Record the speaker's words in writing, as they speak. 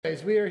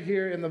We are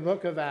here in the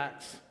book of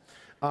Acts,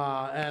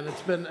 and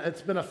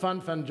it's been a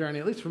fun journey,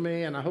 at least for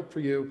me, and I hope for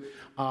you,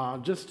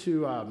 just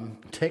to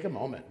take a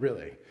moment,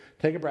 really,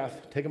 take a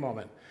breath, take a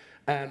moment,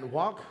 and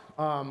walk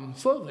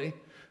slowly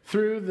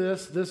through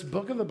this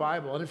book of the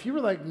Bible. And if you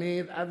were like me,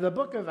 the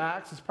book of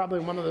Acts is probably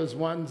one of those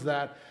ones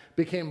that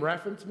became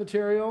reference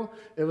material.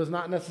 It was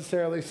not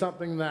necessarily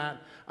something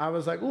that I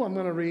was like, oh, I'm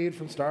going to read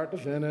from start to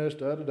finish,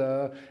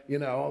 You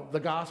know, the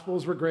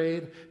Gospels were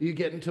great. You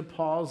get into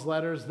Paul's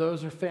letters.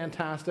 Those are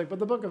fantastic. But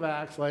the book of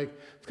Acts,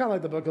 it's kind of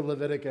like the book of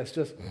Leviticus,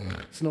 just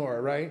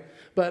snore, right?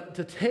 But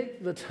to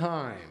take the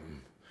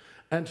time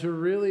and to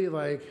really,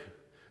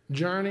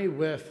 journey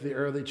with the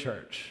early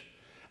church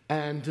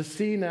and to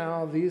see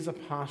now these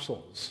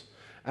apostles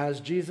as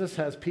Jesus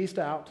has pieced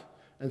out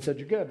and said,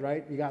 you're good,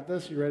 right? You got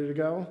this? You ready to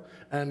go?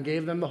 And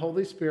gave them the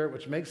Holy Spirit,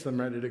 which makes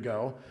them ready to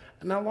go.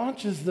 And now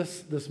launches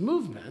this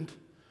movement.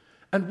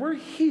 And we're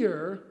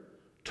here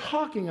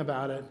talking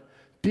about it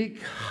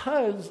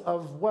because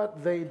of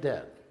what they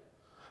did.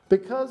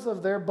 Because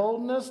of their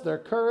boldness, their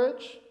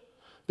courage,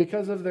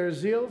 because of their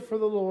zeal for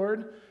the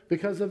Lord,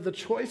 because of the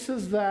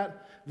choices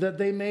that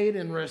they made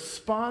in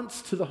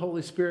response to the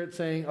Holy Spirit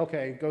saying,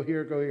 okay, go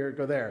here,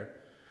 go there.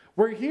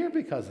 We're here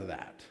because of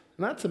that.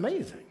 And that's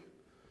amazing.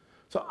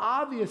 So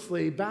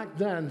obviously, back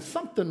then,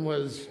 something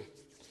was,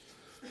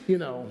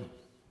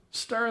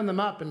 stirring them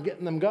up and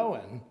getting them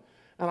going.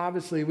 And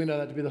obviously, we know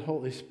that to be the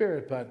Holy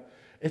Spirit, but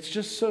it's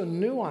just so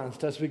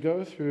nuanced as we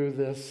go through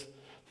this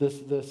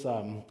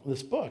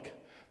book.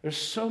 There's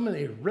so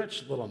many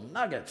rich little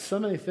nuggets, so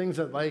many things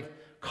that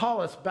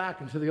call us back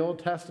into the Old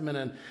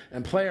Testament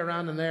and play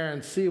around in there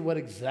and see what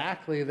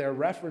exactly they're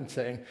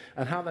referencing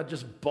and how that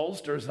just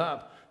bolsters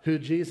up who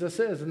Jesus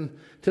is. And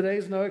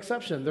today's no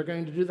exception. They're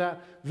going to do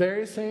that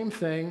very same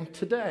thing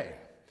today.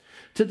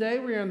 Today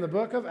we are in the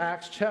book of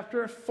Acts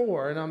chapter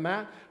 4. Now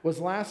Matt was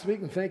last week,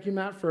 and thank you,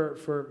 Matt,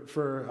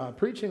 for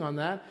preaching on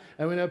that.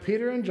 And we know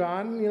Peter and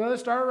John, they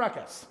start a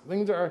ruckus.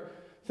 Things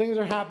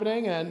are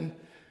happening, and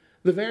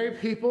the very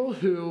people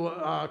who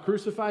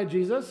crucified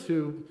Jesus,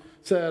 who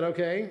said,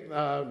 okay,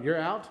 you're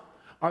out,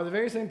 are the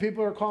very same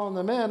people who are calling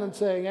them in and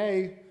saying,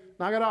 hey,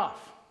 knock it off.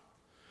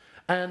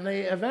 And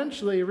they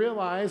eventually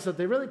realize that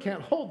they really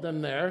can't hold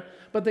them there,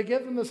 but they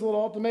give them this little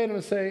ultimatum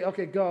and say,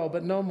 okay, go,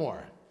 but no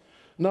more.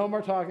 No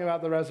more talking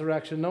about the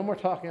resurrection. No more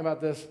talking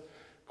about this.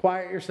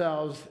 Quiet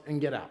yourselves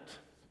and get out.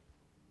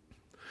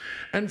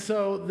 And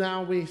so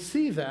now we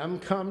see them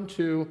come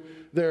to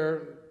their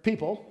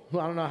people.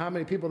 I don't know how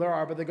many people there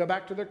are, but they go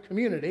back to their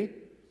community.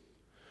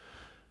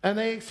 And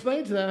they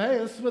explain to them, hey,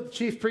 this is what the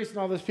chief priest and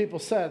all those people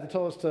said. They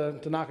told us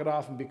to knock it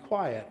off and be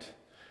quiet.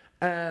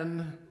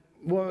 And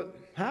what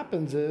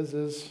happens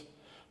is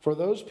for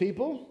those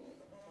people,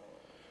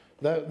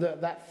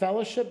 that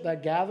fellowship,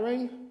 that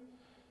gathering,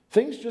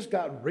 things just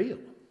got real.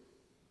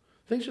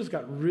 Things just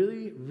got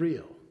really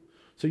real.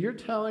 So you're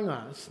telling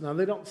us, now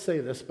they don't say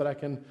this, but I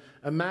can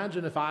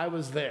imagine if I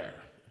was there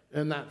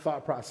in that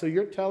thought process. So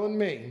you're telling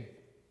me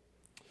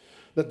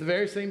that the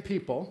very same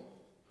people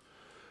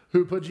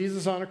who put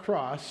Jesus on a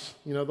cross,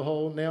 the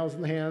whole nails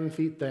in the hand,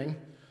 feet thing,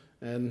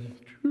 and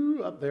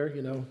up there,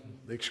 the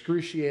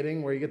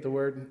excruciating, where you get the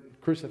word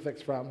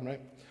crucifix from,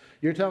 right?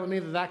 You're telling me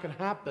that could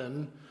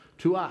happen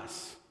to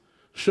us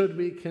should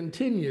we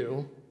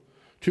continue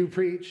to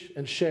preach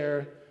and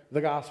share the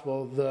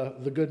gospel,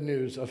 the good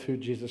news of who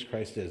Jesus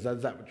Christ is.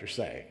 Is that what you're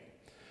saying?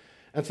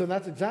 And so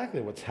that's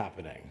exactly what's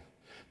happening.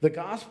 The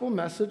gospel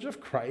message of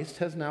Christ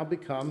has now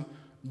become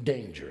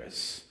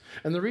dangerous.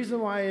 And the reason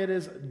why it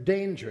is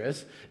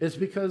dangerous is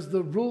because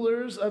the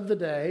rulers of the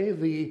day,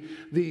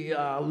 the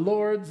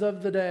lords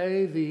of the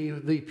day,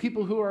 the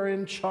people who are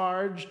in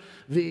charge,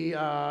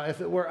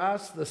 if it were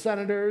us, the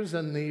senators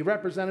and the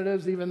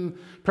representatives, even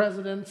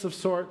presidents of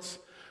sorts,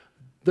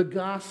 the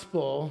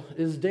gospel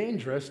is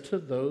dangerous to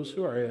those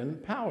who are in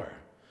power.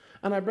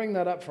 And I bring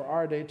that up for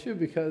our day too,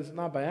 because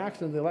not by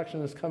accident the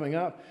election is coming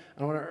up.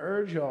 And I want to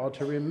urge you all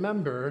to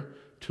remember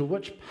to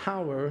which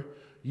power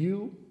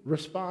you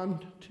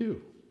respond to.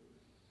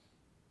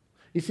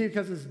 You see,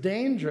 because it's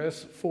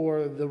dangerous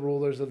for the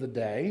rulers of the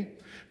day,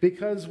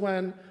 because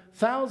when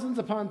thousands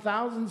upon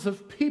thousands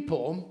of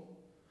people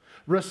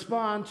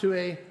respond to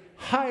a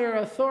higher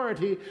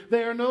authority,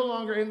 they are no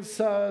longer in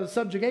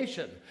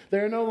subjugation. They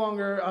are no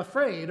longer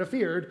afraid or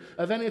feared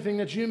of anything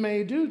that you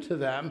may do to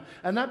them,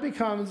 and that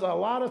becomes a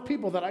lot of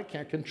people that I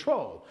can't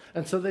control.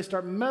 And so they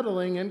start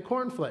meddling in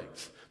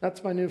cornflakes.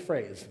 That's my new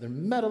phrase. They're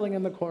meddling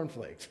in the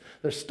cornflakes.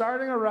 They're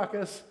starting a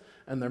ruckus,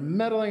 and they're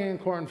meddling in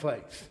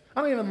cornflakes.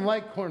 I don't even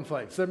like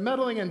cornflakes. They're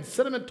meddling in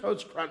Cinnamon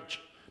Toast Crunch.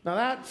 Now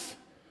that's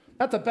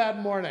a bad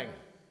morning.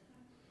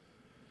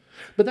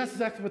 But that's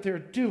exactly what they're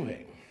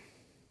doing.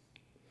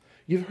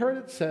 You've heard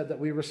it said that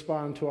we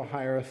respond to a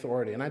higher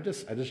authority, and I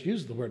just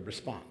used the word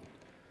respond.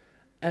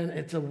 And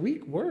it's a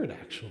weak word,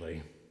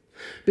 actually,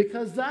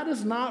 because that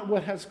is not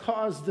what has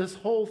caused this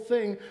whole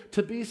thing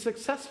to be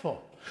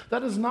successful.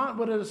 That is not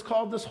what it is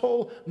called, this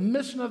whole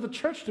mission of the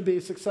church to be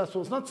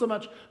successful. It's not so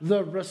much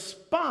the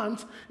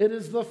response, it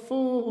is the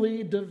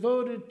fully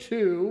devoted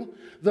to,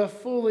 the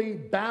fully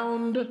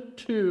bound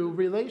to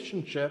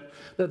relationship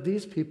that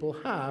these people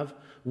have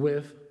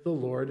with the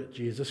Lord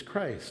Jesus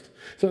Christ.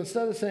 So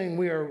instead of saying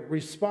we are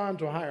respond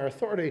to a higher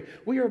authority,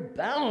 we are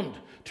bound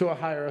to a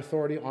higher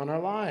authority on our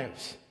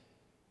lives.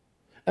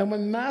 And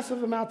when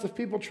massive amounts of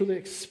people truly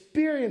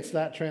experience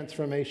that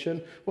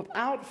transformation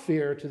without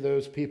fear to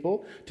those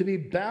people, to be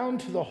bound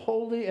to the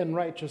holy and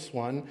righteous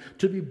one,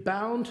 to be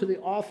bound to the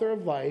author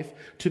of life,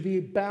 to be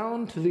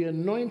bound to the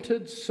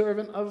anointed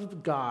servant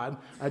of God,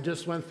 I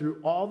just went through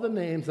all the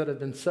names that have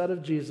been said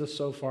of Jesus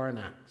so far in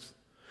Acts.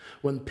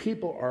 When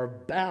people are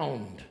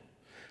bound,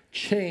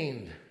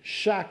 chained,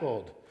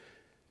 shackled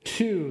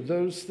to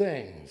those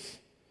things,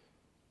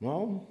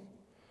 well,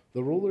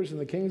 the rulers and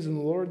the kings and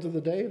the lords of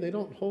the day, they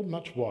don't hold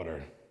much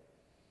water.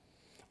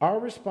 Our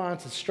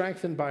response is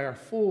strengthened by our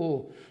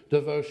full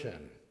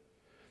devotion.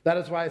 That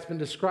is why it's been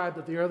described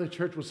that the early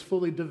church was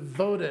fully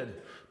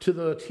devoted to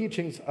the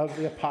teachings of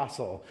the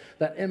apostle,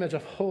 that image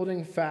of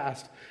holding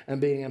fast and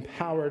being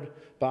empowered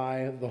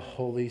by the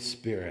Holy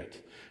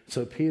Spirit.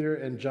 So Peter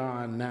and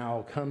John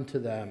now come to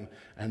them,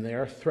 and they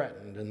are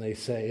threatened, and they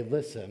say,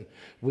 listen,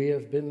 we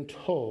have been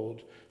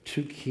told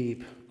to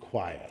keep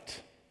quiet.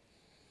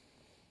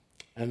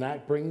 And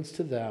that brings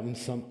to them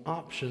some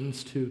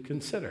options to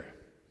consider.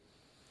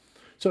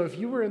 So if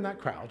you were in that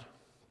crowd,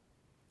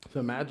 so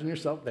imagine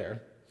yourself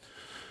there,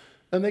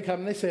 and they come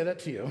and they say that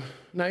to you.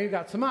 Now you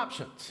got some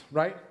options,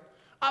 right?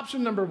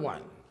 Option number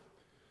one.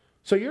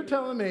 So you're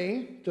telling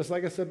me, just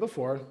like I said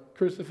before,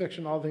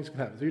 crucifixion, all things can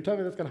happen. So you're telling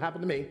me that's going to happen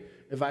to me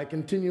if I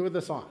continue with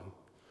this on.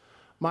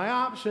 My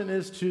option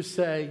is to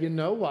say, you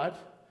know what?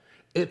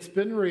 It's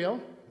been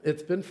real.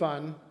 It's been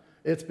fun.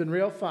 It's been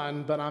real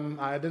fun, but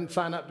I didn't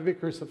sign up to be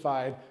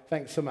crucified.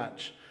 Thanks so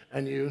much.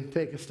 And you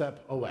take a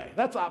step away.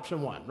 That's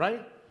option one,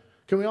 right?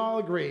 Can we all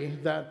agree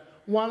that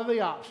one of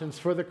the options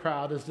for the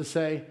crowd is to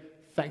say,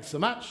 thanks so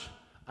much,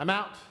 I'm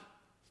out,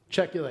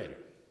 check you later.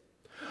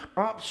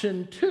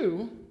 Option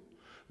two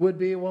would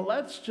be, well,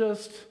 let's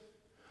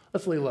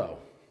lay low.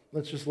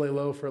 Let's just lay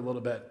low for a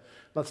little bit.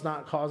 Let's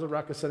not cause a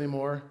ruckus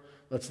anymore.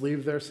 Let's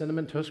leave their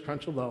Cinnamon Toast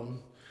Crunch alone.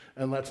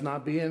 And let's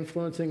not be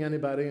influencing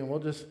anybody, and we'll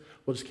just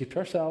keep to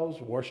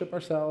ourselves, worship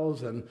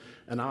ourselves, and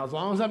as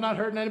long as I'm not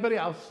hurting anybody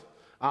else,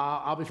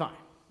 I'll be fine.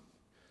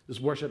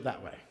 Just worship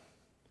that way.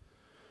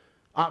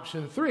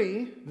 Option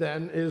three,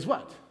 then, is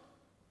what?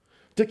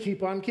 To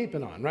keep on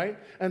keeping on, right?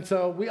 And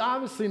so we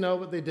obviously know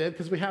what they did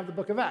because we have the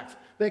book of Acts.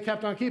 They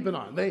kept on keeping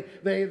on.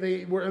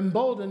 They were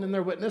emboldened in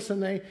their witness,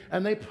 and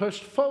they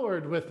pushed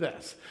forward with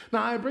this.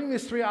 Now, I bring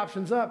these three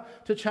options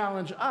up to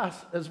challenge us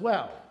as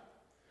well.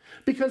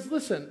 Because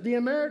listen, the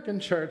American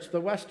church,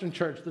 the Western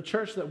church, the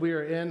church that we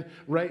are in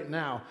right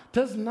now,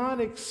 does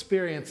not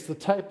experience the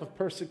type of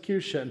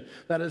persecution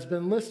that has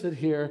been listed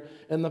here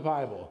in the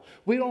Bible.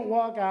 We don't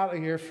walk out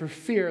of here for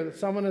fear that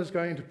someone is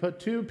going to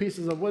put two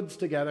pieces of wood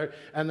together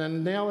and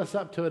then nail us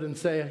up to it and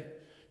say,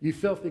 you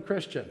filthy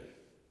Christian.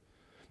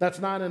 That's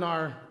not in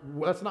our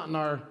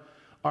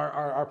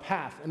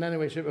path in any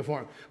way, shape, or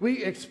form.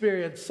 We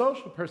experience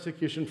social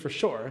persecution for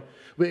sure.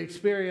 We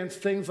experience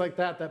things like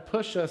that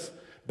push us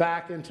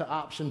back into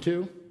option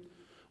two,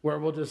 where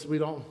we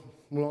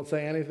won't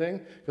say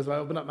anything, because if I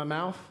open up my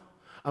mouth,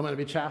 I'm going to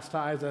be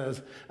chastised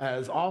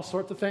as all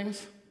sorts of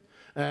things,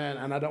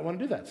 and I don't want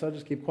to do that, so I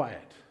just keep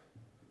quiet.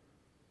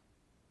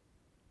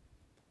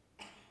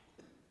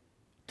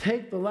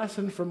 Take the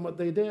lesson from what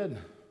they did.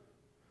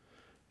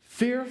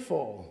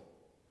 Fearful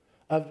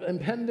of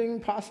impending,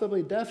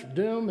 possibly death,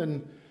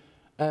 doom,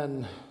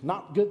 and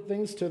not good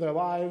things to their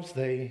lives,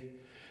 they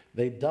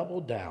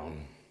doubled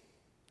down.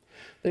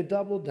 They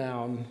doubled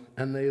down,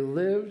 and they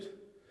lived,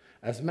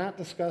 as Matt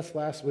discussed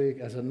last week,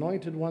 as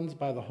anointed ones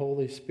by the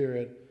Holy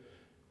Spirit.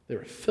 They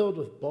were filled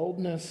with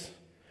boldness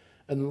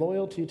and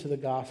loyalty to the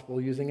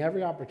gospel, using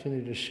every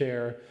opportunity to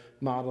share,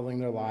 modeling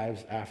their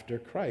lives after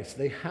Christ.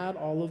 They had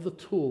all of the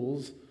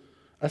tools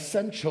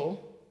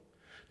essential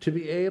to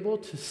be able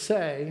to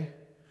say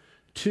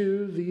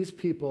to these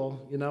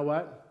people, you know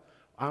what?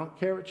 I don't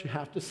care what you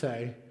have to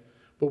say,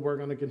 but we're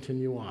going to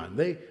continue on.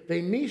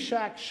 They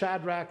Meshach,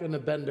 Shadrach, and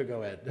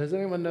Abednego it. Does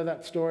anyone know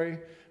that story?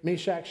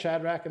 Meshach,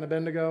 Shadrach, and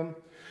Abednego?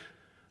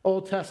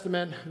 Old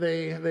Testament,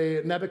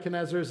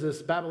 Nebuchadnezzar is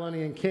this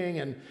Babylonian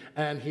king,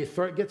 and he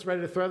gets ready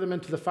to throw them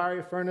into the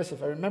fiery furnace.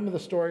 If I remember the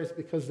story, it's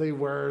because they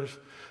were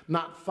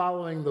not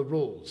following the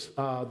rules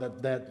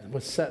that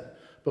was set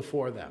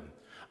before them.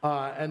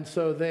 And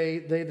so they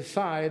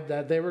decide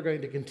that they were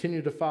going to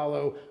continue to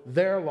follow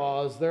their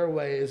laws, their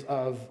ways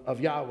of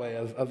Yahweh,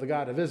 of the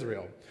God of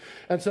Israel.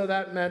 And so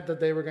that meant that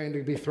they were going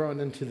to be thrown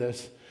into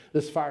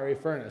this fiery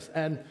furnace.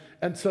 And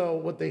so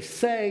what they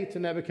say to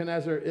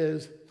Nebuchadnezzar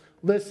is,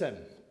 listen,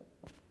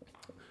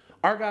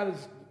 our God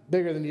is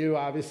bigger than you,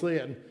 obviously,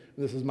 and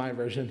this is my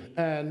version,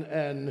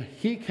 and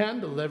he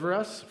can deliver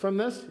us from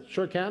this,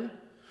 sure can.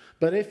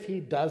 But if he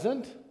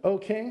doesn't, O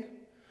king,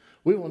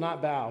 we will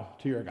not bow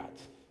to your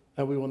gods.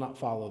 And we will not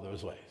follow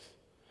those ways.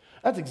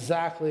 That's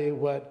exactly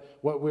what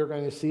we're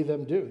going to see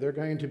them do. They're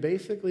going to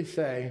basically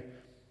say,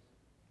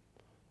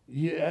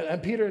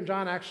 and Peter and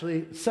John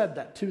actually said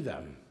that to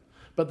them.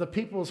 But the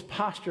people's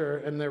posture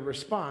and their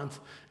response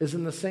is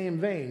in the same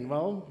vein.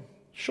 Well,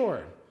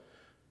 sure,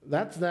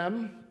 that's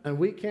them, and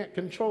we can't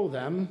control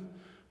them.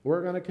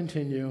 We're going to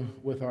continue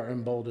with our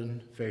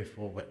emboldened,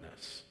 faithful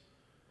witness.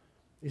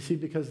 You see,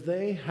 because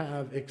they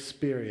have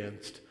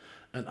experienced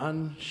an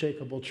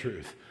unshakable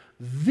truth,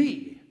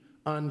 the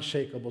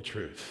unshakable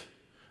truth,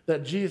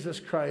 that Jesus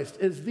Christ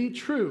is the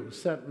true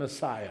sent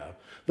Messiah,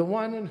 the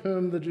one in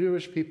whom the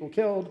Jewish people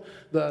killed,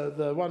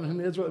 the one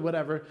whom Israel,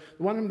 whatever,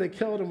 the one whom they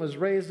killed and was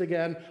raised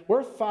again.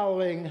 We're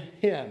following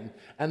him.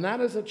 And that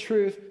is a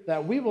truth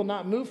that we will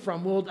not move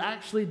from. We'll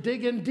actually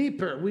dig in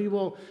deeper. We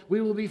will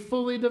be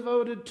fully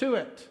devoted to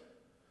it.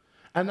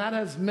 And that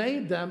has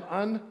made them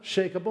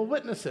unshakable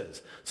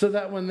witnesses. So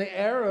that when the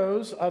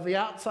arrows of the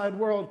outside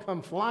world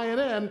come flying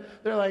in,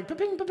 they're like,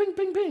 ping, ping,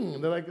 ping,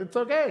 ping. They're like, it's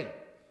okay.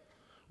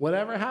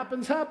 Whatever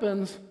happens,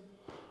 happens.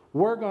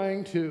 We're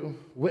going to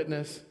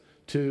witness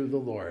to the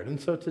Lord. And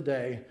so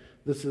today,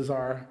 this is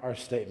our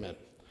statement.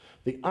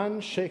 The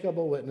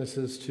unshakable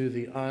witnesses to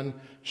the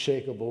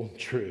unshakable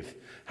truth.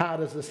 How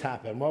does this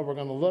happen? Well, we're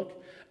going to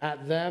look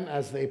at them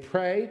as they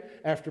pray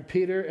after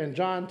Peter and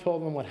John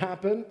told them what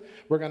happened.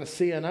 We're going to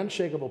see an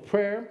unshakable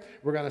prayer.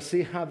 We're going to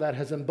see how that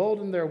has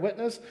emboldened their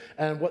witness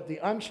and what the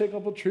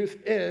unshakable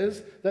truth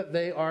is that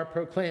they are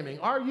proclaiming.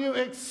 Are you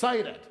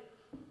excited?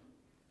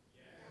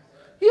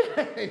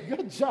 Yay,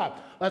 good job.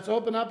 Let's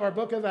open up our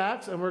book of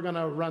Acts, and we're going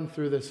to run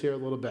through this here a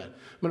little bit.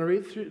 I'm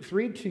going to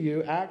read to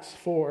you Acts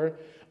 4,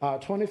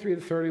 23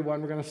 to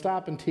 31. We're going to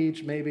stop and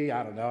teach maybe,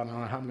 I don't know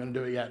how I'm going to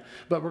do it yet,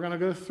 but we're going to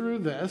go through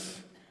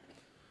this.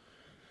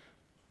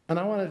 And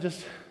I want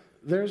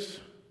to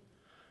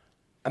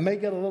I may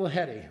get a little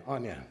heady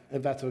on you,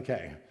 if that's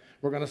okay.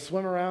 We're going to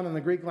swim around in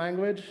the Greek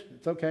language.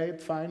 It's okay,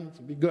 it's fine,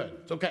 it'll be good.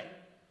 It's okay.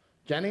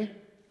 Jenny?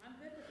 I'm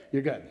good with it.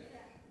 You're good.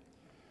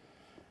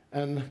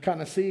 And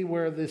kind of see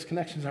where these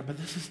connections are. But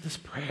this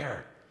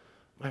prayer,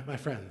 my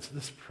friends,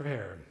 this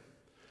prayer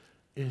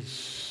is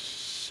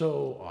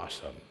so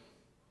awesome.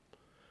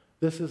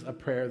 This is a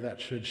prayer that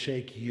should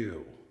shake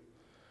you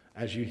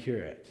as you hear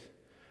it.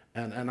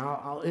 And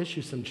I'll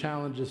issue some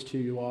challenges to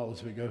you all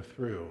as we go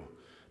through.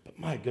 But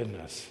my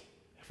goodness,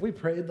 if we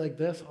prayed like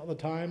this all the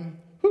time,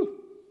 whew.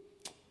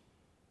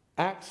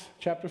 Acts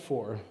chapter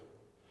 4,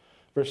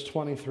 verse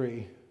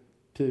 23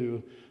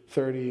 to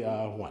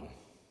 31.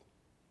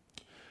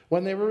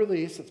 When they were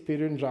released, that's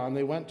Peter and John,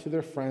 they went to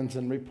their friends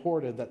and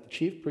reported that the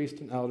chief priests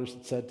and elders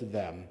had said to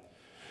them.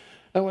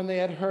 And when they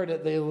had heard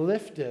it, they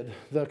lifted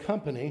the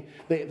company,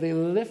 they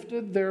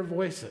lifted their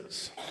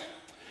voices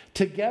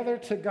together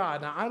to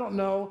God. Now, I don't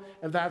know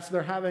if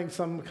they're having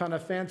some kind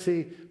of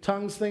fancy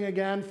tongues thing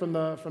again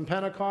from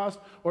Pentecost,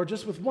 or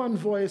just with one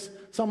voice,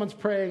 someone's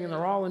praying and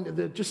they're all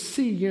in, just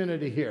see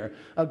unity here,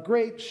 a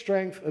great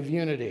strength of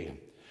unity.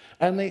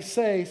 And they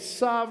say,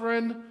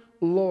 Sovereign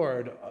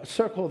Lord,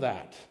 circle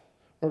that.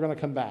 We're going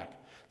to come back.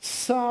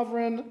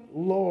 Sovereign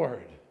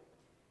Lord,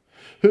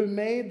 who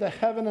made the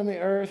heaven and the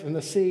earth and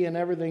the sea and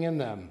everything in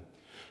them,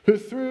 who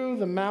through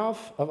the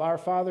mouth of our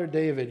father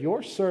David,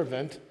 your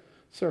servant,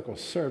 circle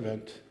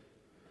servant,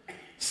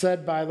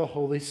 said by the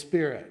Holy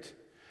Spirit.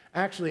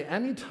 Actually,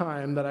 any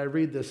time that I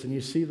read this and you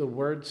see the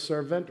word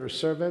servant or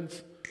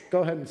servants,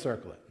 go ahead and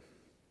circle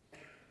it.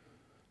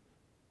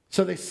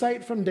 So they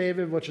cite from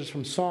David, which is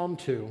from Psalm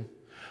 2,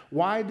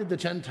 why did the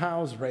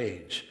Gentiles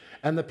rage?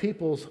 And the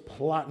peoples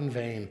plot in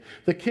vain.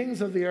 The kings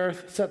of the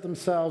earth set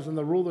themselves, and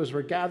the rulers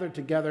were gathered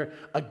together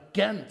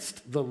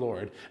against the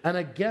Lord and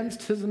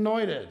against his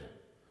anointed.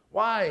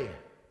 Why?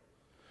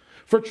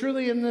 For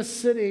truly in this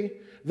city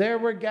there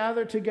were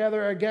gathered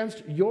together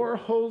against your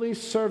holy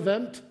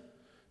servant,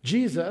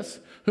 Jesus,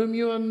 whom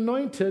you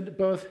anointed,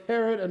 both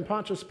Herod and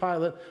Pontius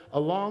Pilate,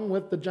 along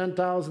with the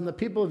Gentiles and the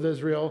people of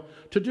Israel,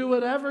 to do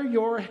whatever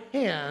your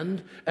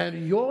hand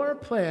and your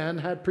plan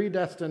had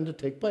predestined to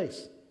take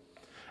place.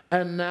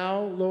 And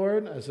now,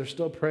 Lord, as they're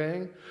still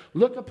praying,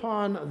 look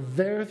upon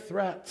their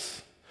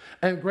threats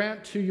and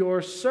grant to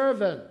your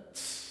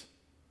servants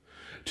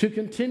to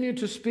continue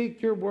to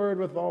speak your word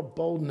with all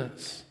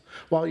boldness,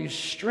 while you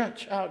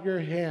stretch out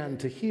your hand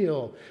to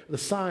heal the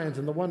signs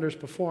and the wonders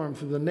performed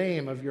through the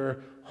name of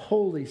your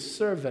holy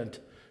servant,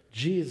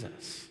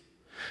 Jesus.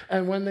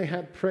 And when they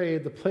had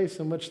prayed, the place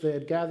in which they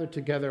had gathered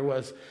together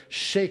was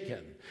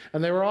shaken,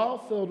 and they were all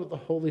filled with the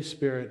Holy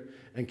Spirit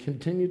and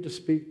continued to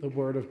speak the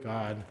word of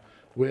God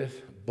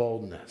with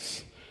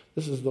boldness.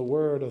 This is the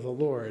word of the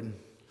Lord.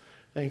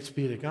 Thanks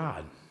be to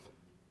God.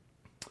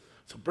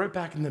 So right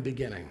back in the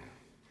beginning,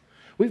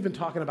 we've been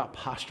talking about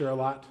posture a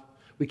lot.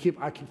 I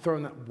keep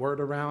throwing that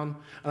word around,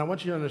 and I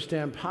want you to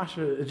understand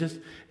posture.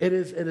 It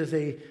is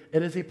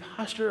a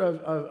posture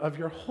of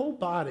your whole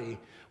body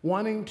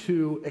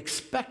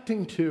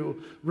expecting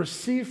to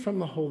receive from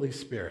the Holy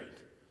Spirit,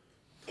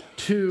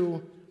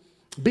 to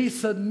be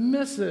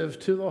submissive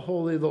to the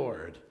Holy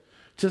Lord,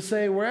 to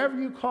say, wherever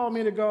you call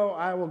me to go,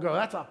 I will go.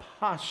 That's a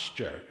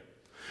posture.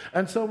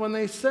 And so when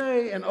they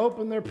say and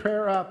open their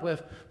prayer up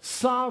with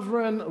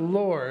sovereign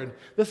Lord,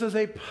 this is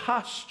a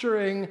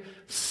posturing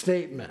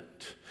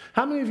statement.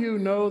 How many of you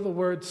know the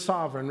word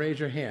sovereign? Raise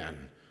your hand.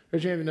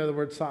 Raise your hand if you know the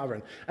word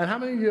sovereign. And how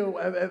many of you,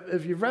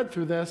 if you've read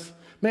through this,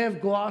 may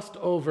have glossed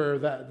over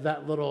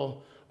that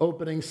little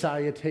opening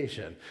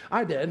salutation?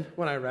 I did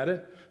when I read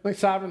it. Like,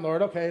 sovereign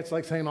Lord, okay, it's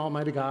like saying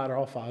Almighty God or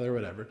All Father or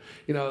whatever.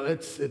 You know,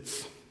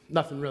 it's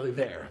nothing really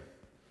there.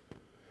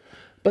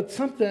 But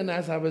something,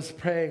 as I was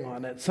praying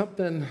on it,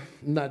 something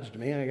nudged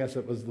me. I guess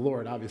it was the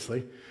Lord,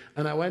 obviously.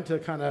 And I went to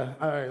kind of,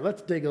 all right,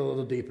 let's dig a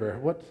little deeper.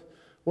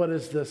 What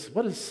is this?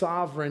 What does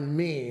sovereign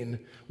mean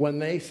when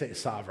they say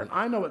sovereign?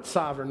 I know what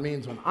sovereign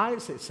means when I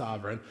say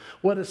sovereign.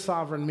 What does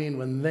sovereign mean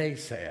when they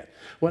say it?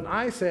 When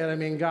I say it, I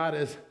mean God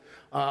is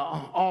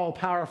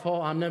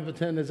all-powerful,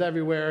 omnipotent, is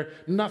everywhere.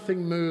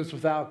 Nothing moves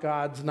without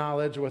God's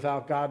knowledge,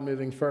 without God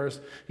moving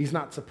first. He's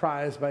not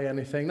surprised by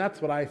anything.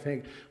 That's what I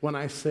think when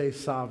I say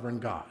sovereign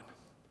God.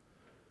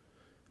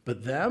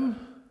 But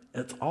them,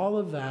 it's all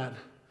of that,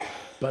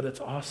 but it's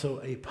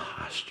also a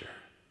posture.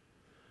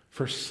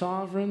 For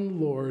sovereign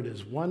Lord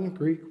is one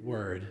Greek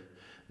word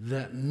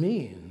that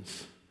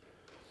means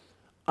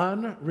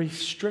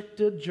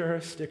unrestricted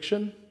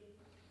jurisdiction,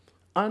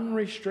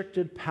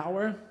 unrestricted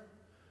power,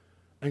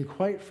 and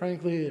quite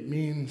frankly, it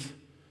means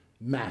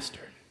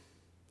master.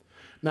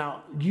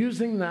 Now,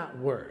 using that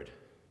word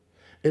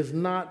is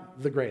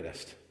not the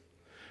greatest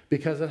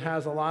because it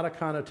has a lot of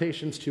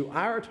connotations to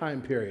our time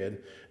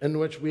period in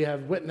which we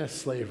have witnessed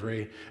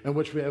slavery, in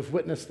which we have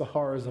witnessed the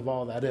horrors of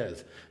all that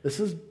is. This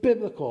is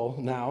biblical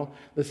now.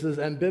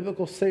 And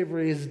biblical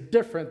slavery is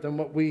different than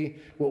what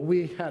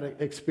we had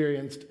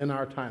experienced in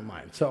our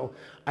timeline. So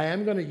I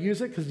am going to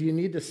use it because you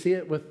need to see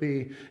it with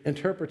the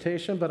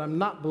interpretation, but I'm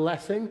not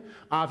blessing,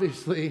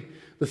 obviously,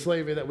 the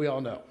slavery that we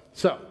all know.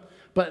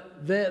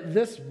 But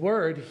this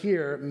word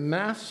here,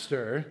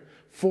 master,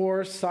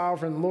 for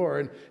sovereign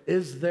Lord,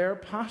 is their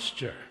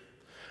posture.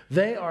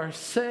 They are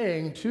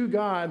saying to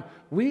God,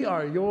 we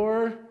are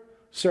your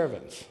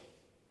servants.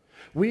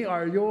 We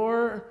are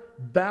your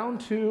bound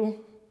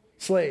to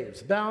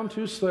slaves, bound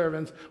to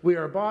servants. We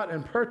are bought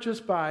and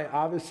purchased by,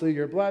 obviously,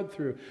 your blood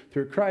through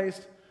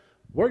Christ.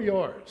 We're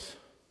yours.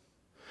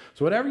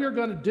 So whatever you're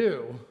going to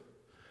do,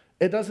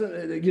 it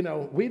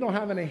doesn't, we don't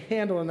have any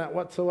handle on that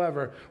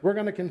whatsoever. We're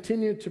going to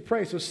continue to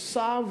pray. So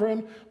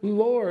sovereign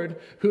Lord,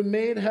 who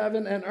made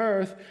heaven and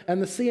earth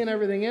and the sea and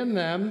everything in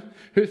them,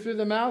 who through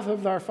the mouth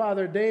of our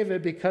father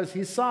David, because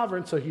he's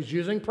sovereign, so he's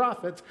using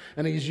prophets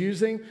and he's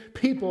using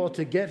people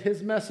to get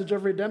his message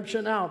of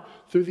redemption out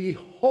through the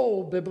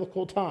whole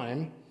biblical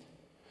time.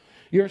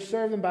 You're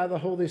served by the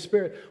Holy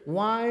Spirit.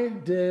 Why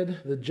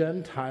did the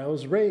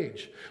Gentiles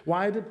rage?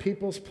 Why did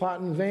peoples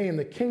plot in vain?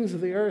 The kings of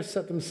the earth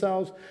set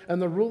themselves,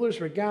 and the rulers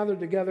were gathered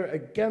together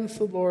against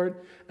the Lord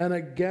and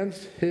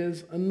against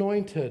his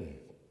anointed.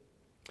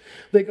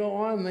 They go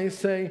on, they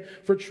say,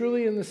 for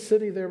truly in the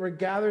city they were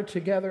gathered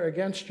together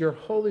against your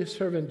holy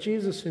servant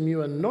Jesus, whom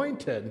you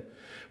anointed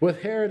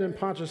with Herod and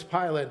Pontius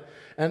Pilate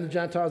and the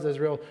Gentiles of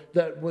Israel,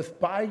 that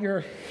by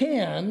your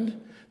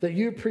hand that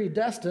you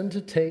predestined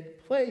to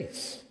take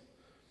place.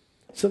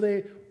 So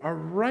they are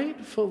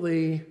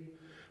rightfully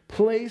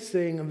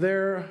placing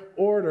their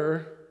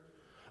order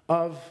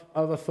of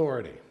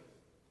authority,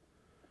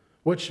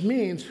 which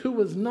means who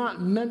was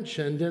not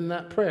mentioned in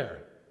that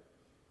prayer,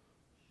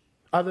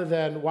 other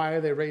than why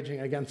are they raging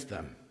against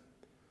them?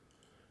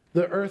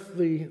 The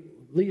earthly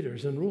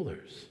leaders and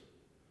rulers.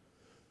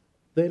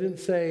 They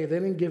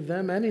didn't give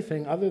them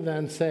anything other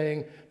than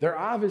saying, they're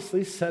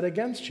obviously set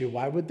against you.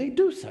 Why would they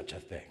do such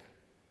a thing?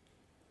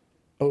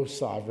 O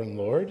sovereign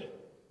Lord.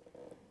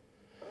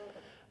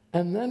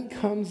 And then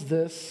comes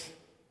this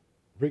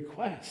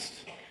request.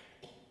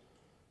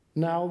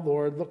 Now,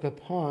 Lord, look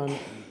upon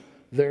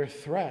their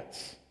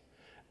threats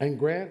and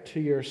grant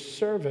to your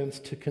servants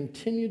to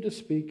continue to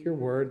speak your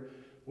word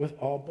with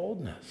all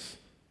boldness.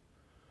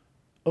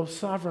 O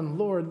sovereign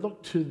Lord,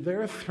 look to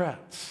their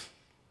threats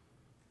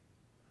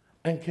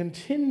and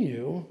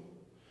continue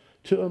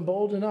to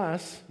embolden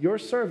us, your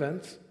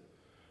servants,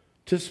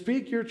 to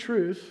speak your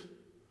truth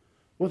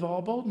with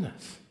all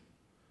boldness.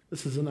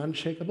 This is an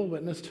unshakable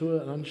witness to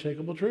an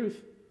unshakable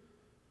truth.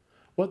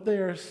 What they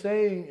are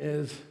saying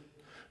is,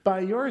 by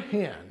your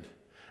hand,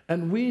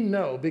 and we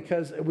know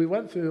because we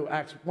went through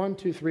Acts 1,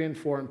 2, 3, and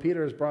 4, and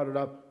Peter has brought it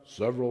up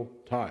several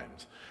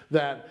times,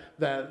 that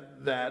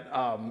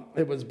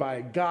it was by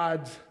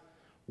God's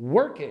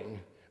working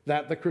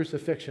that the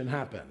crucifixion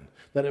happened.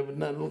 That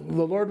the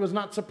Lord was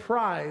not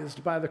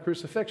surprised by the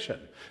crucifixion.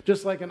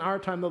 Just like in our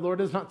time, the Lord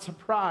is not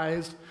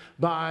surprised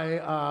by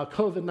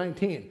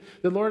COVID-19.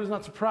 The Lord is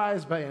not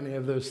surprised by any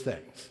of those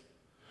things.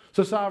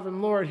 So,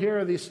 sovereign Lord, here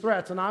are these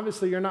threats, and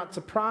obviously you're not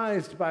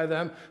surprised by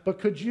them, but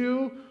could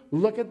you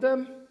look at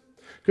them?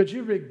 Could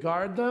you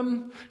regard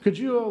them? Could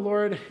you, oh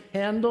Lord,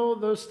 handle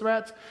those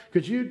threats?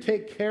 Could you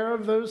take care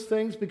of those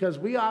things? Because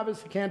we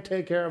obviously can't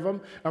take care of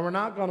them, and we're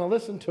not going to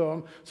listen to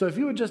them. So if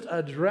you would just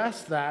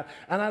address that,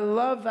 and I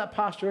love that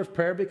posture of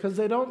prayer because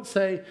they don't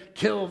say,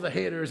 kill the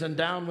haters and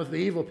down with the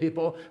evil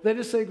people. They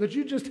just say, could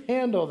you just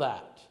handle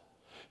that?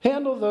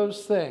 Handle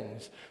those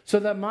things so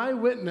that my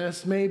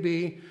witness may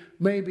be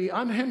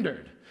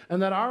unhindered,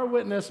 and that our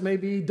witness may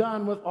be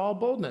done with all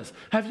boldness.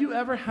 Have you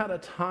ever had a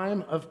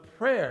time of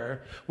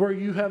prayer where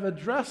you have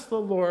addressed the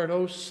Lord,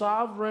 O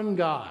sovereign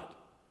God,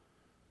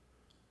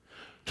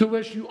 to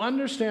which you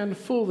understand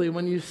fully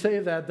when you say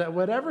that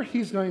whatever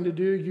he's going to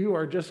do, you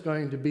are just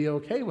going to be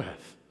okay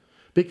with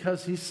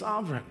because he's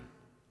sovereign?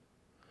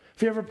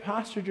 Have you ever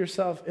postured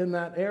yourself in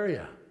that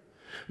area?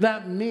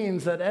 That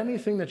means that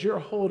anything that you're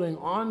holding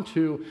on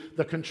to,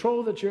 the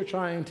control that you're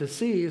trying to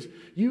seize,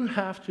 you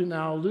have to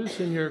now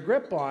loosen your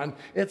grip on.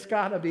 It's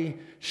got to be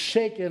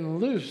shaken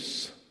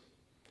loose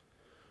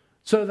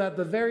so that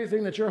the very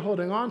thing that you're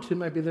holding on to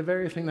might be the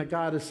very thing that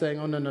God is saying,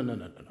 oh, no.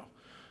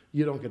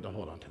 You don't get to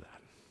hold on to that.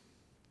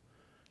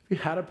 Have you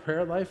had a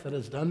prayer life that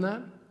has done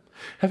that?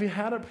 Have you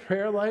had a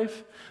prayer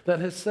life that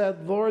has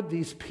said, Lord,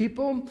 these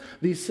people,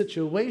 these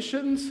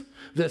situations,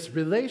 this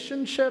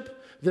relationship,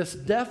 this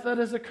death that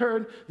has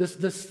occurred,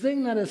 this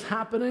thing that is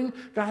happening,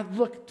 God,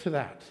 look to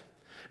that.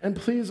 And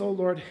please, oh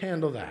Lord,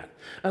 handle that.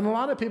 And a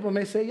lot of people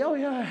may say, oh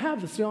yeah, I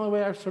have. It's the only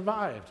way I've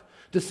survived.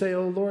 To say,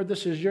 oh Lord,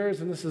 this is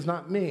yours and this is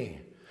not me.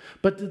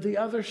 But did the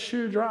other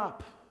shoe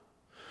drop?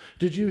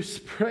 Did you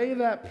pray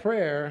that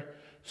prayer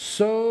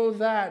so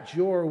that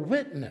your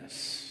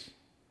witness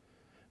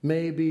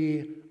may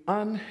be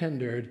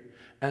unhindered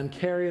and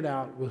carried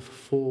out with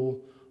full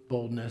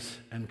boldness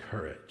and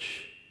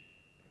courage?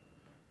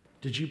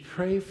 Did you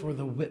pray for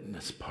the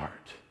witness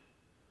part?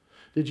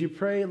 Did you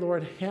pray,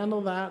 Lord, handle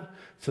that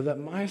so that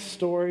my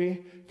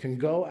story can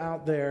go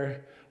out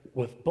there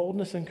with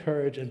boldness and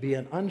courage and be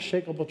an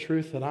unshakable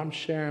truth that I'm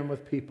sharing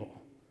with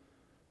people?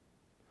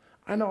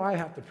 I know I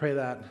have to pray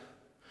that.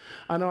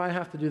 I know I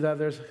have to do that.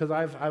 Because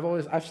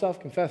I've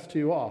self-confessed to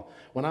you all.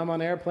 When I'm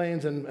on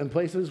airplanes and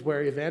places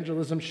where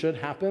evangelism should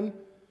happen,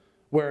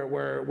 where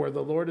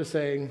the Lord is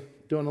saying,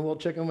 doing a little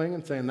chicken wing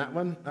and saying that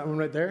one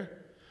right there,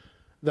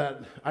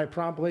 that I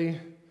promptly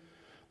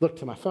look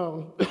to my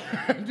phone,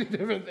 do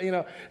different,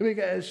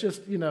 it's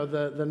just,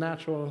 the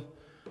natural,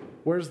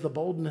 where's the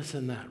boldness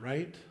in that,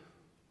 right?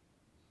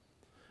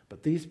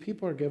 But these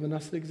people are giving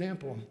us the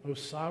example. O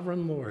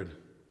sovereign Lord,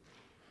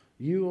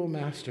 you, O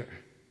Master,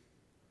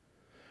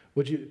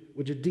 would you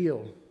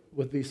deal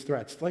with these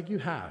threats like you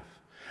have?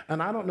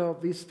 And I don't know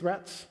if these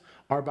threats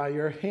are by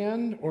your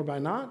hand or by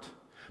not,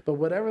 but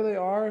whatever they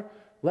are,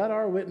 let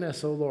our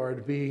witness, O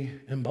Lord, be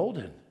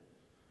emboldened.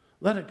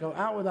 Let it go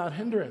out without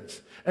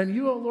hindrance. And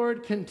you, O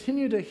Lord,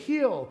 continue to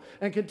heal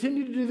and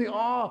continue to do the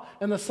awe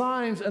and the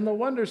signs and the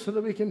wonders so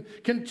that we can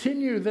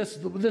continue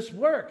this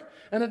work.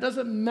 And it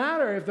doesn't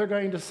matter if they're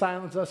going to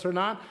silence us or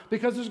not,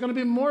 because there's going to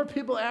be more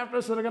people after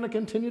us that are going to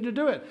continue to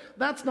do it.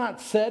 That's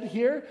not said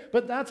here,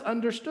 but that's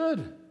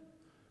understood.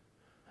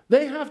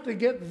 They have to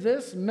get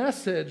this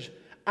message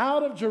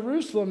out of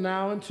Jerusalem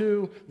now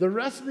into the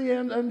rest of the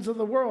ends of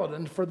the world.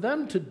 And for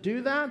them to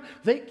do that,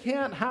 they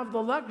can't have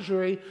the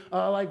luxury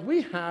like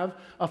we have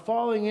of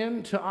falling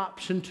into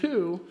option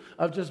 2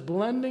 of just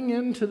blending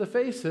into the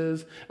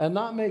faces and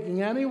not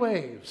making any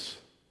waves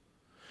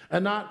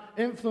and not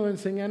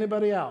influencing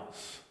anybody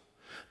else.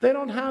 They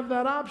don't have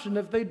that option.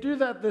 If they do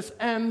that, this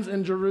ends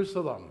in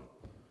Jerusalem.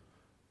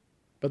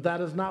 But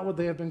that is not what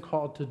they have been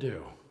called to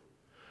do.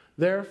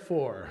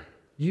 Therefore,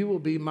 you will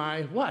be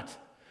my what?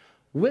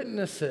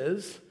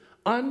 Witnesses,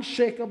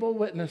 unshakable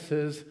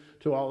witnesses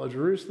to all of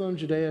Jerusalem,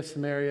 Judea,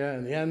 Samaria,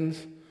 and the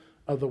ends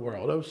of the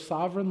world. O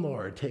sovereign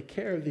Lord, take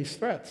care of these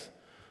threats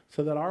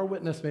so that our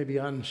witness may be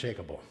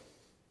unshakable.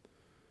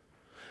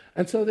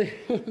 And so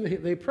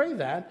they pray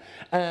that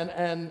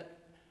and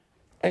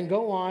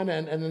go on,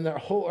 and then their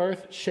whole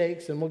earth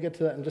shakes, and we'll get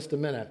to that in just a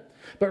minute.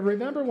 But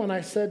remember when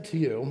I said to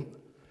you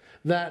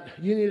that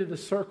you needed to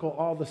circle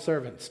all the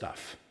servant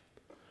stuff.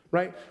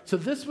 Right? So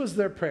this was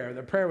their prayer.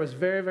 Their prayer was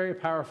very, very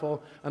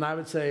powerful, and I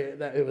would say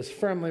that it was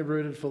firmly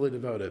rooted, fully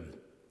devoted.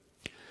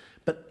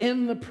 But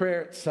in the prayer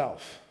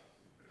itself,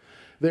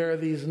 there are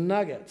these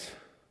nuggets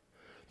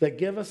that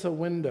give us a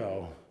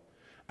window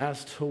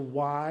as to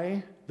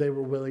why they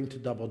were willing to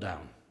double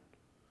down.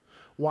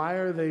 Why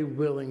are they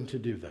willing to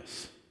do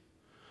this?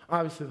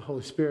 Obviously, the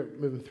Holy Spirit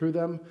moving through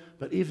them,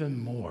 but even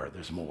more.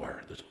 There's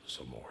more. There's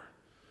some more.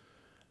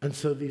 And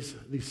so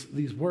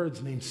these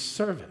words mean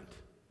servant.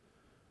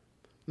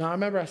 Now, I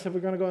remember I said we're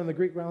going to go in the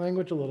Greek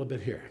language a little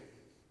bit here.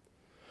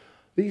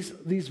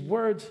 These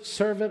words,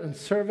 servant and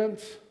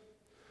servants,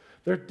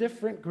 they're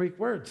different Greek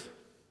words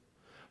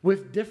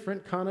with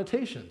different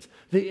connotations.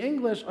 The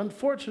English,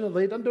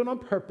 unfortunately, doesn't do it on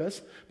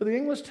purpose, but the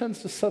English tends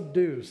to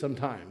subdue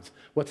sometimes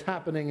what's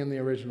happening in the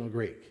original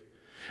Greek.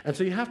 And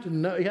so you have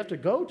to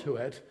go to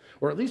it,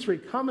 or at least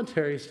read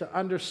commentaries to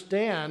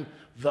understand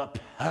the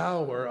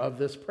power of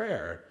this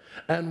prayer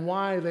and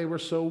why they were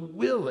so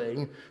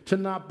willing to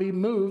not be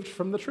moved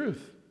from the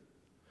truth.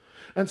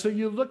 And so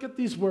you look at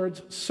these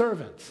words,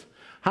 servants.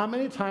 How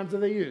many times are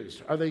they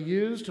used? Are they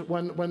used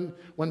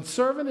when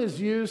servant is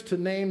used to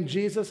name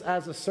Jesus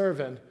as a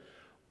servant?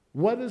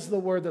 What is the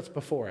word that's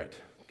before it?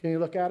 Can you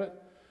look at it?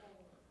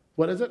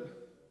 What is it?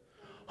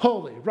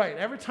 Holy, right.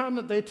 Every time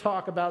that they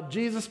talk about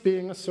Jesus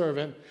being a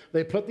servant,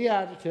 they put the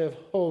adjective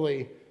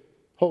holy,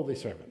 holy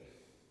servant.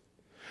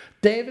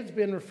 David's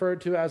been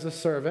referred to as a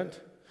servant,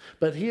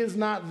 but he is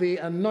not the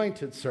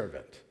anointed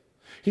servant.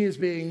 He is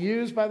being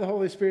used by the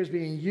Holy Spirit, is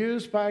being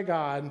used by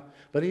God,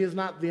 but he is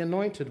not the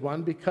anointed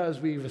one because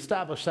we've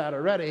established that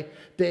already.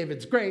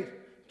 David's great,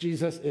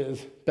 Jesus is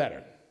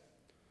better,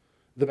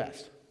 the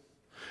best.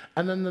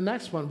 And then the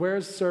next one, where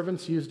is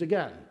servants used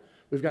again?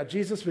 We've got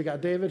Jesus, we've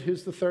got David.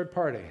 Who's the third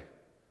party?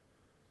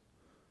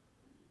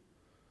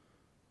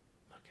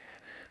 Look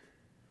at it.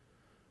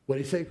 What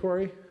did he say,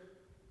 Corey?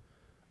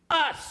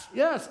 Us.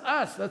 Yes,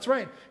 us. That's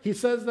right. He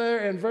says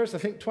there in verse, I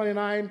think,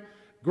 29,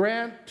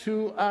 grant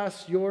to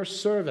us your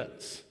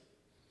servants.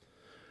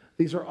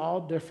 These are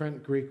all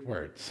different Greek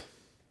words.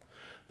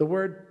 The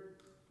word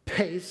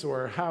pace,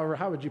 or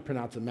how would you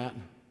pronounce it, Matt?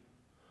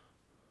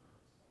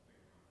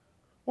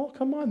 Well,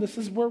 come on. This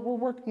is where we're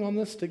working on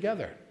this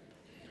together.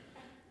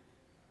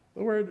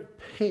 The word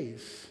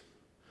pace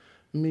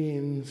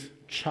means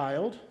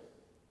child.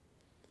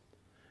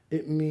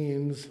 It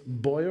means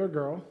boy or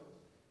girl.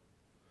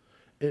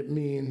 It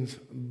means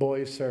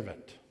boy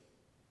servant.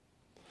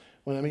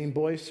 When I mean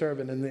boy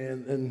servant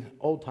in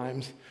old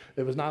times,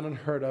 it was not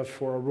unheard of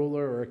for a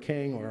ruler or a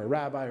king or a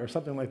rabbi or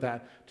something like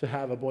that to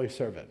have a boy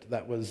servant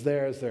that was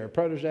there as their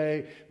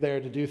protege, there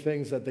to do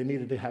things that they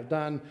needed to have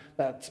done.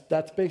 That's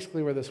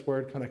basically where this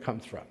word kind of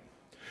comes from.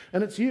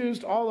 And it's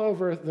used all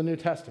over the New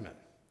Testament.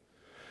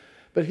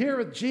 But here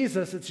with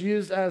Jesus, it's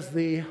used as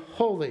the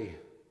holy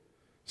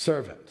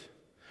servant.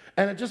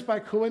 And it just by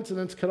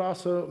coincidence could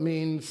also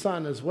mean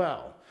son as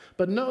well.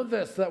 But know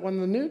this, that when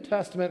the New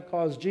Testament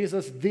calls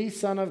Jesus the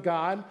Son of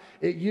God,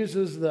 it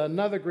uses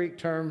another Greek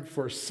term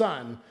for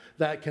son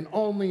that can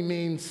only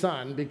mean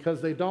son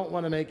because they don't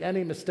want to make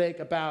any mistake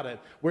about it.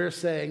 We're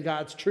saying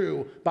God's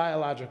true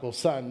biological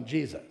son,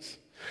 Jesus.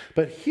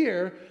 But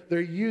here, they're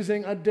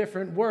using a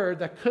different word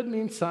that could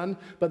mean son,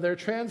 but we're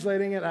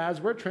translating it as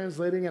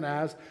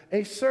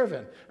a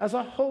servant, as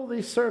a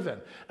holy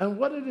servant. And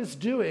what it is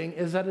doing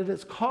is that it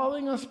is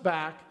calling us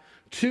back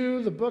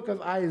to the book of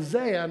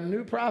Isaiah,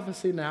 new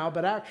prophecy now,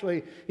 but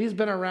actually he's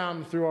been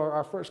around through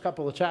our first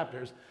couple of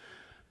chapters.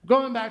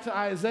 Going back to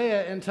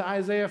Isaiah, into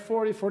Isaiah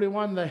 40,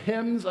 41, the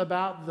hymns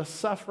about the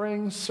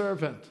suffering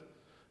servant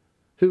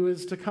who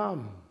is to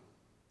come.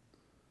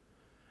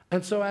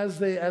 And so as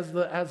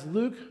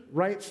Luke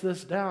writes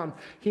this down,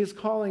 he's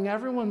calling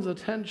everyone's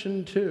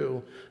attention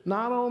to,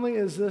 not only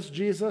is this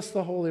Jesus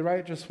the holy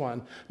righteous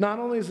one, not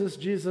only is this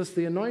Jesus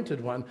the anointed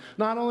one,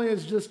 not only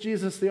is this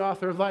Jesus the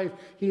author of life,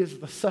 he is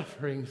the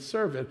suffering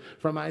servant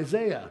from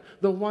Isaiah,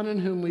 the one in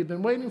whom we've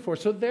been waiting for.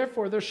 So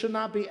therefore, there should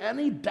not be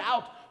any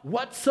doubt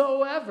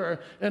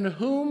whatsoever in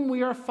whom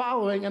we are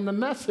following and the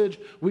message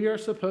we are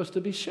supposed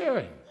to be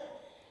sharing.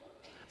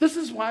 This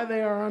is why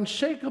they are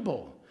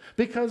unshakable.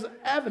 Because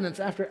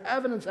evidence after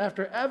evidence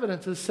after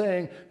evidence is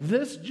saying,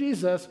 this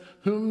Jesus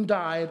whom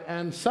died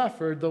and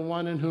suffered, the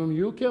one in whom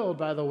you killed,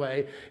 by the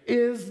way,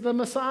 is the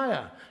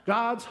Messiah,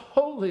 God's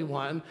Holy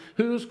One,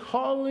 who's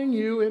calling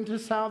you into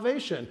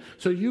salvation.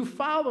 So you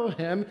follow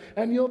him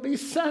and you'll be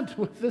sent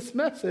with this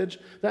message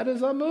that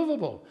is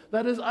unmovable,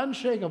 that is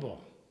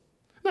unshakable.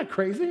 Isn't that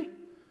crazy?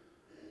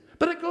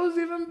 But it goes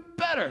even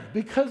better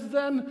because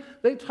then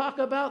they talk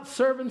about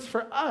servants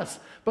for us,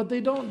 but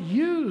they don't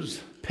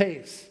use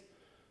pace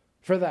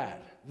for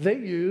that. They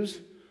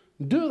use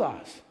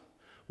doulos,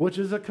 which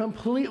is a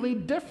completely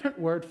different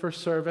word for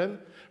servant.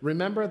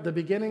 Remember at the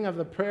beginning of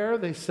the prayer,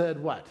 they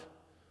said what?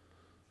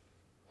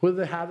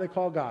 How they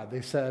call God?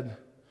 They said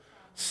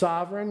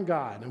sovereign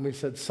God. And we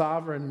said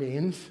sovereign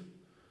means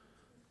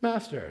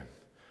master.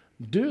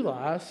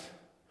 Doulos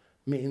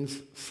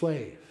means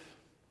slave.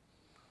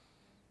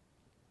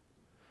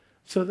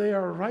 So they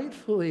are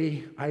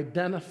rightfully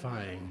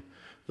identifying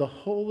the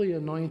holy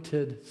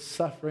anointed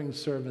suffering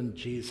servant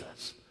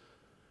Jesus,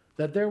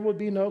 that there would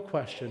be no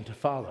question to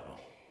follow.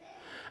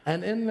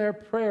 And in their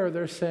prayer,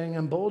 they're saying,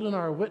 embolden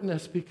our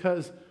witness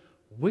because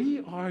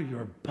we are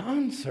your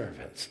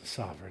bondservants,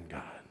 sovereign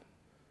God.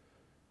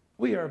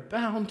 We are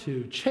bound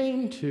to,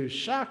 chained to,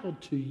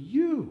 shackled to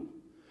you.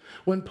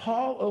 When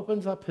Paul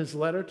opens up his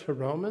letter to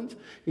Romans,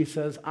 he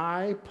says,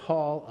 I,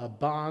 Paul, a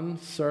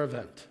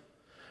bondservant,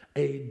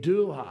 a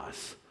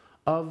doulos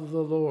of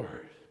the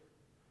Lord.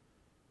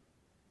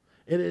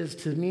 It is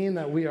to mean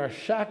that we are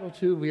shackled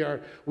to,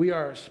 we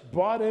are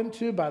brought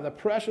into by the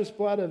precious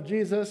blood of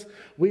Jesus.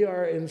 We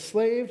are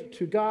enslaved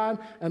to God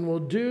and will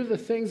do the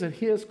things that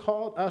he has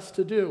called us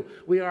to do.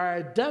 We are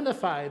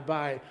identified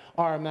by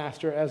our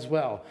master as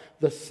well,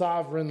 the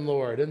sovereign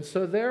Lord. And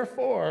so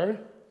therefore,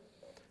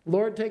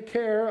 Lord, take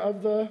care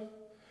of the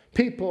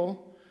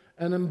people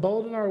and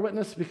embolden our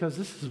witness because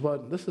this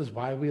is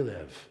why we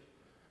live.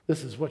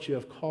 This is what you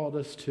have called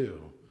us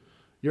to.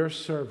 Your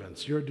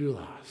servants, your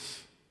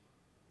doulos.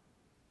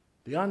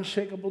 The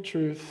unshakable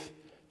truth,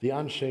 the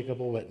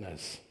unshakable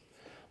witness.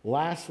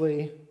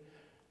 Lastly,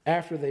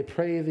 after they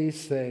pray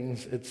these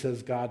things, it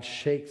says God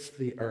shakes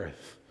the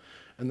earth.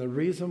 And the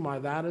reason why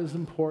that is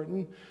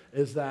important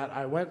is that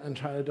I went and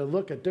tried to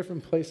look at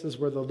different places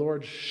where the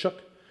Lord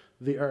shook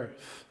the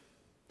earth.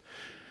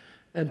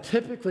 And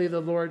typically the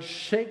Lord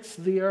shakes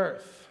the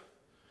earth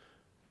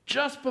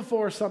just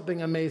before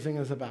something amazing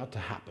is about to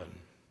happen.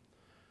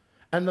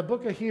 And the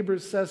book of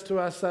Hebrews says to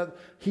us that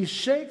he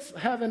shakes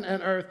heaven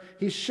and earth.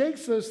 He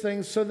shakes those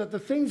things so that the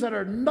things that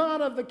are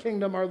not of the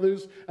kingdom are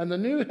loose, and the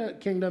new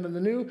kingdom and the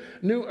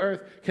new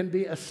earth can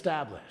be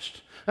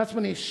established. That's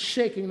when he's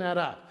shaking that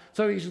up.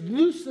 So he's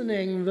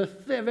loosening the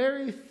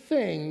very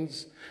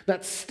things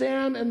that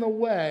stand in the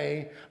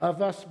way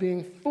of us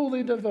being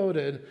fully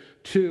devoted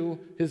to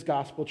his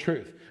gospel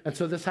truth. And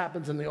so this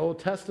happens in the Old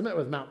Testament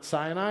with Mount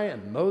Sinai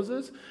and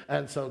Moses.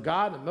 And so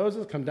God and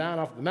Moses come down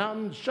off the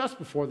mountain just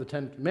before the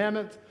Ten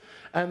Commandments,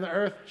 and the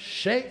earth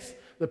shakes.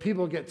 The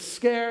people get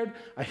scared.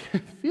 I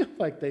feel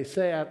like they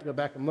say, I have to go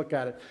back and look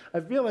at it,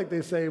 I feel like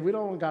they say, we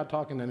don't want God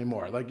talking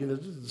anymore. Like, this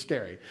is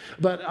scary.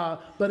 But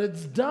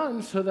it's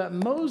done so that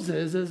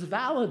Moses is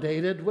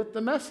validated with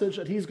the message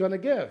that he's going to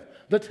give,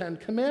 the Ten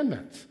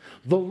Commandments,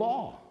 the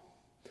law.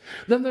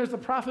 Then there's the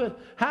prophet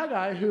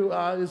Haggai who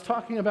is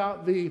talking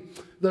about the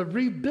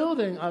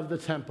rebuilding of the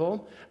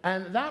temple,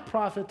 and that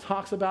prophet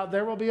talks about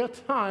there will be a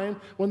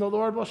time when the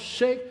Lord will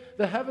shake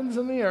the heavens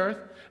and the earth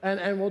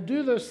and will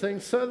do those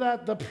things so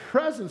that the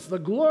presence, the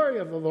glory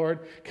of the Lord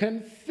can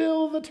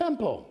fill the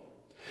temple.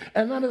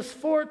 And that is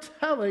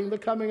foretelling the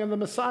coming of the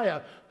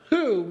Messiah,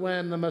 who,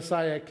 when the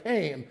Messiah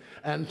came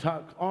and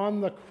took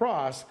on the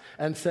cross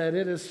and said,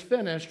 "It is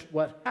finished,"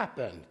 what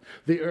happened?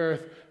 The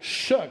earth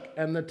shook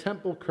and the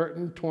temple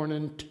curtain torn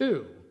in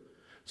two,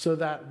 so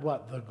that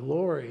what? The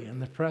glory and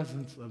the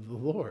presence of the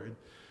Lord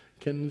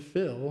can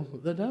fill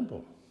the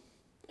temple.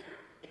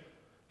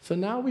 So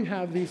now we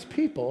have these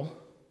people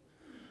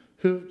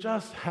who've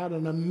just had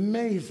an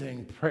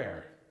amazing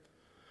prayer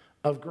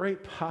of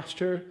great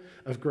posture,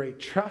 of great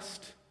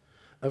trust,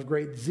 of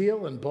great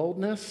zeal and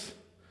boldness,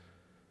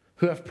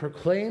 who have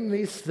proclaimed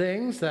these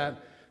things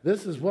that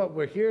this is what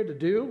we're here to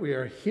do. We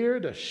are here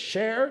to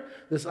share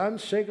this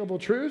unshakable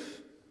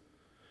truth.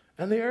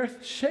 And the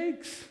earth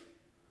shakes.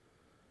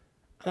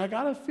 And I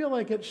got to feel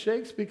like it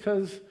shakes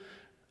because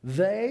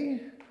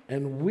they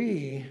and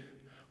we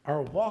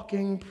are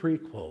walking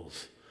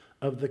prequels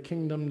of the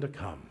kingdom to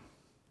come.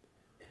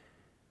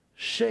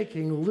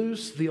 Shaking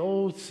loose the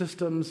old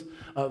systems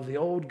of the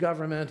old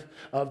government,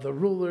 of the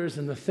rulers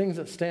and the things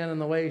that stand in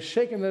the way,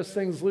 shaking those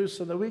things loose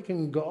so that we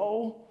can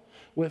go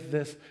with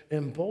this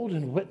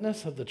emboldened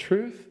witness of the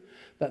truth,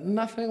 that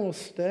nothing will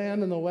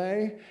stand in the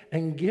way,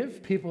 and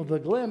give people the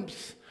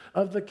glimpse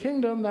of the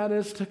kingdom that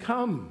is to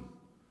come.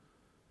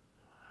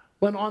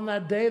 When on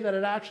that day that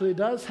it actually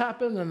does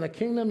happen and the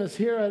kingdom is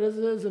here as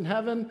it is in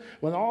heaven,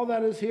 when all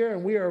that is here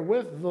and we are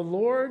with the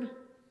Lord,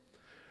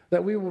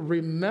 that we will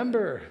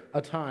remember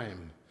a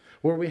time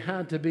where we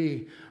had to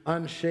be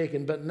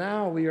unshaken. But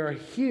now we are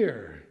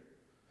here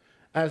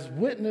as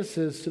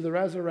witnesses to the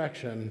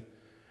resurrection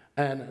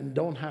and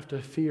don't have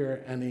to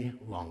fear any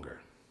longer.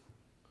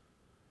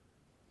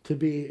 To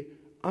be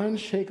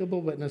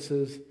unshakable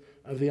witnesses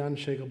of the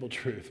unshakable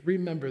truth.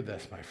 Remember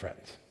this, my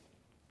friends,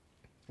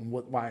 and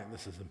why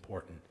this is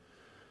important.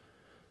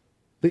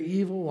 The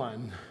evil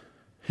one,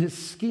 his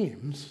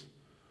schemes,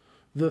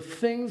 the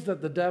things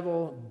that the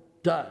devil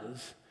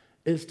does,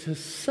 is to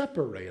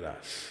separate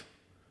us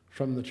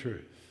from the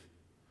truth,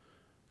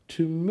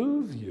 to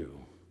move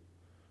you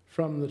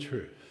from the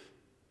truth.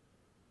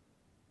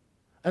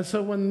 And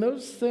so when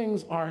those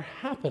things are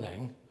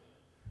happening,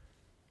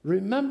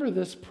 remember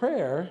this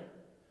prayer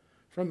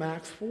from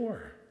Acts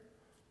 4.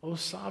 O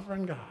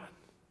sovereign God,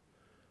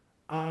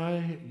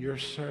 I, your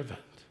servant,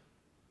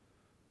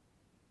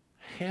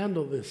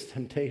 handle this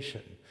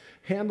temptation.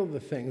 Handle the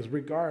things,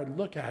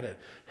 look at it.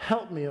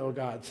 Help me, O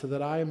God, so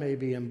that I may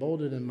be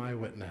emboldened in my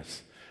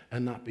witness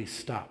and not be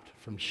stopped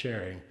from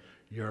sharing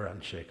your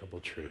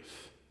unshakable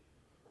truth.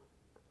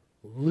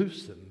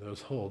 Loosen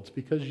those holds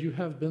because you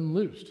have been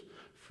loosed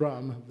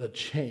from the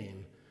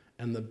chain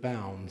and the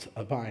binds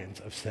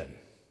of sin.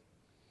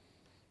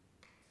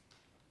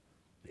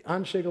 The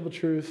unshakable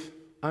truth,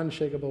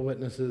 unshakable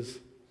witnesses.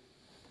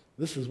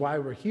 This is why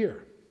we're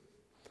here.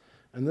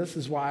 And this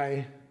is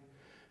why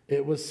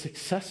it was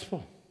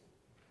successful.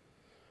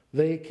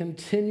 They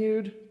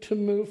continued to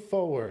move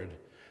forward.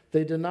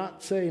 They did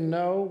not say,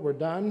 no, we're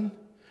done.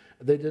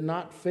 They did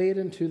not fade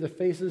into the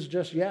faces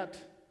just yet.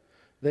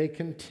 They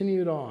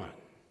continued on.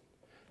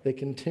 They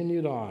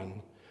continued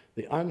on,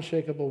 the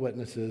unshakable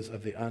witnesses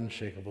of the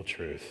unshakable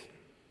truth.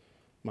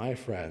 My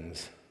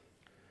friends,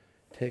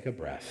 take a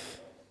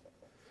breath,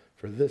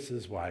 for this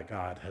is why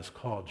God has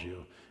called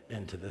you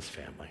into this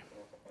family.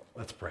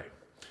 Let's pray.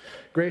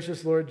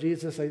 Gracious Lord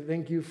Jesus, I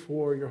thank you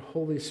for your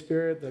Holy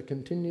Spirit that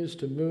continues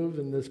to move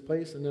in this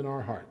place and in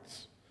our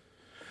hearts.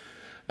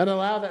 And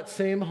allow that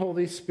same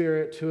Holy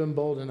Spirit to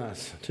embolden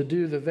us to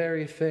do the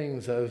very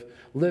things of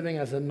living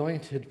as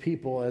anointed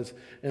people, as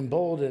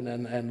emboldened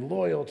and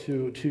loyal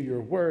to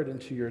your word and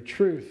to your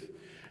truth,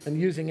 and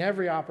using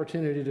every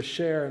opportunity to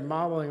share and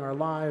modeling our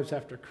lives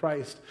after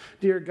Christ.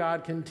 Dear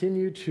God,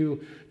 continue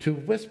to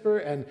whisper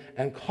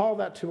and call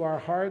that to our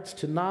hearts,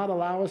 to not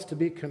allow us to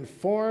be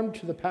conformed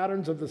to the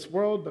patterns of this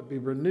world, but be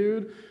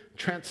renewed,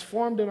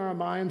 transformed in our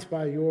minds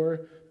by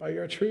your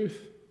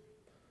truth.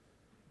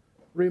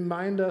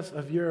 Remind us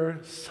of your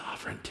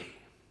sovereignty.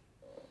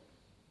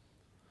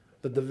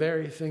 That the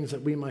very things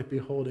that we might be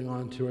holding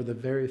on to are the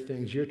very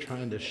things you're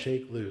trying to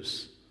shake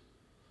loose,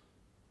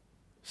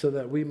 so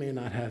that we may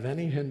not have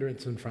any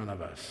hindrance in front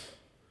of us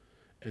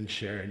in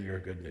sharing your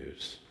good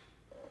news.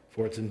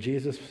 For it's in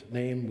Jesus'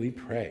 name we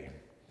pray.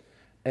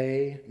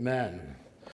 Amen.